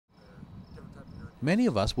Many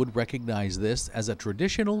of us would recognize this as a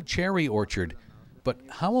traditional cherry orchard. But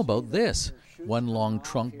how about this? One long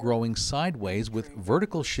trunk growing sideways with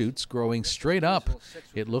vertical shoots growing straight up.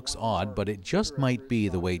 It looks odd, but it just might be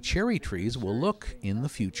the way cherry trees will look in the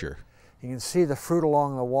future. You can see the fruit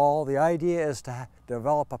along the wall. The idea is to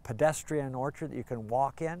develop a pedestrian orchard that you can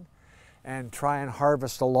walk in and try and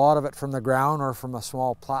harvest a lot of it from the ground or from a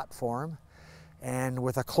small platform. And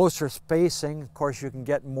with a closer spacing, of course, you can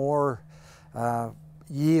get more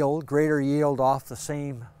yield, greater yield off the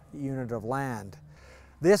same unit of land.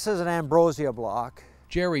 This is an ambrosia block.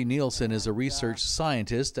 Jerry Nielsen is a research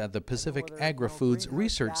scientist at the Pacific Agri-Food's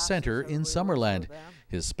Research Centre in Summerland.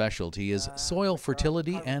 His specialty is soil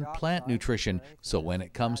fertility and plant nutrition, so when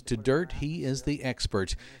it comes to dirt, he is the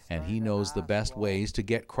expert, and he knows the best ways to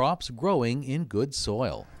get crops growing in good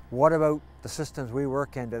soil. What about the systems we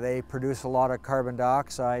work in? Do they produce a lot of carbon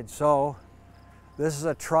dioxide? So this is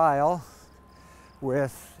a trial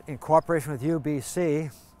in cooperation with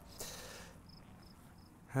UBC.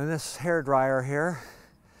 And this hairdryer here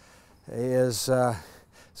is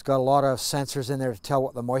it's got a lot of sensors in there to tell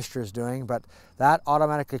what the moisture is doing, but that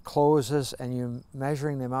automatically closes and you're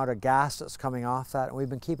measuring the amount of gas that's coming off that, and we've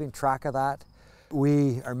been keeping track of that.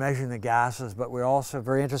 We are measuring the gases, but we're also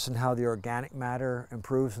very interested in how the organic matter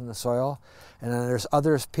improves in the soil. And then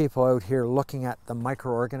there's people out here looking at the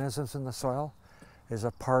microorganisms in the soil. Is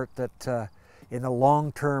a part that in the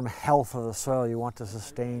long-term health of the soil you want to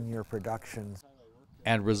sustain your production.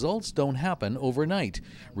 And results don't happen overnight.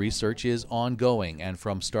 Research is ongoing, and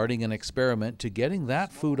from starting an experiment to getting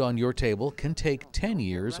that food on your table can take 10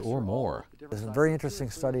 years or more. There's a very interesting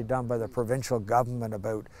study done by the provincial government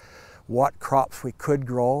about what crops we could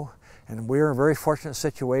grow. And we're in a very fortunate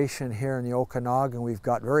situation here in the Okanagan. We've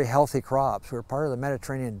got very healthy crops. We're part of the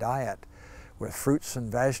Mediterranean diet with fruits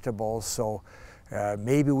and vegetables, so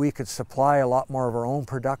maybe we could supply a lot more of our own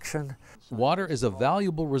production. Water is a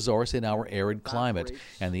valuable resource in our arid climate,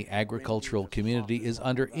 and the agricultural community is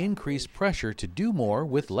under increased pressure to do more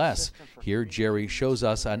with less. Here, Jerry shows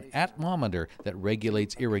us an atmometer that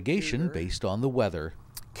regulates irrigation based on the weather.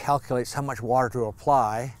 Calculates how much water to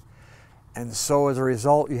apply, and so as a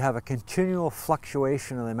result you have a continual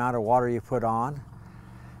fluctuation in the amount of water you put on.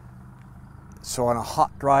 So on a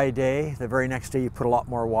hot, dry day, the very next day you put a lot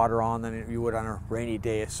more water on than you would on a rainy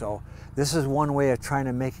day. So this is one way of trying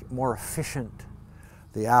to make it more efficient,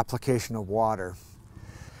 the application of water.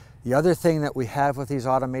 The other thing that we have with these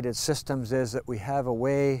automated systems is that we have a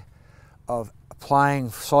way of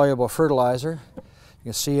applying soluble fertilizer. You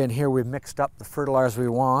can see in here we've mixed up the fertilizer we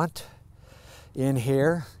want in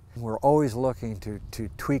here. We're always looking to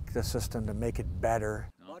tweak the system to make it better.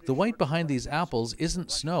 The white behind these apples isn't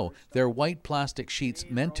snow. They're white plastic sheets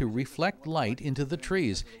meant to reflect light into the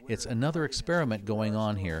trees. It's another experiment going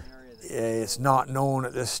on here. It's not known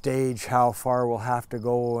at this stage how far we'll have to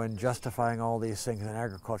go in justifying all these things in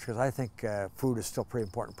agriculture, because I think food is still pretty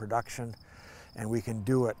important production, and we can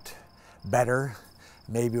do it better,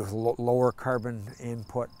 maybe with lower carbon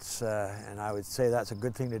inputs, and I would say that's a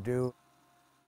good thing to do.